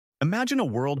Imagine a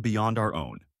world beyond our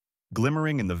own,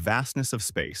 glimmering in the vastness of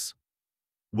space.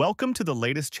 Welcome to the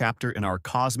latest chapter in our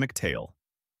cosmic tale,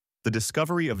 the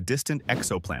discovery of distant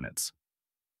exoplanets.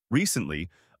 Recently,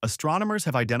 astronomers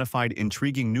have identified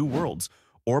intriguing new worlds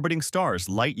orbiting stars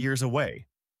light years away.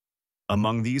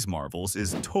 Among these marvels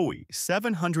is TOI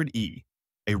 700e,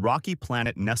 a rocky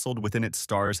planet nestled within its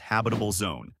star's habitable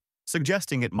zone,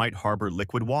 suggesting it might harbor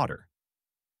liquid water.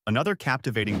 Another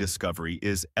captivating discovery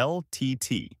is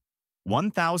LTT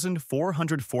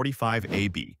 1445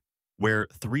 AB, where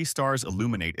three stars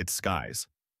illuminate its skies.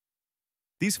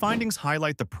 These findings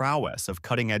highlight the prowess of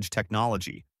cutting-edge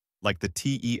technology, like the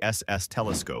TESS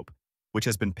telescope, which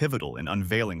has been pivotal in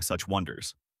unveiling such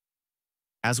wonders.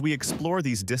 As we explore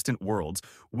these distant worlds,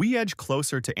 we edge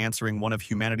closer to answering one of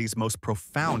humanity's most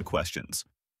profound questions.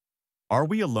 Are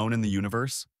we alone in the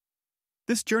universe?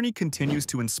 This journey continues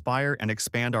to inspire and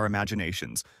expand our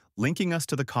imaginations, linking us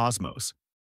to the cosmos,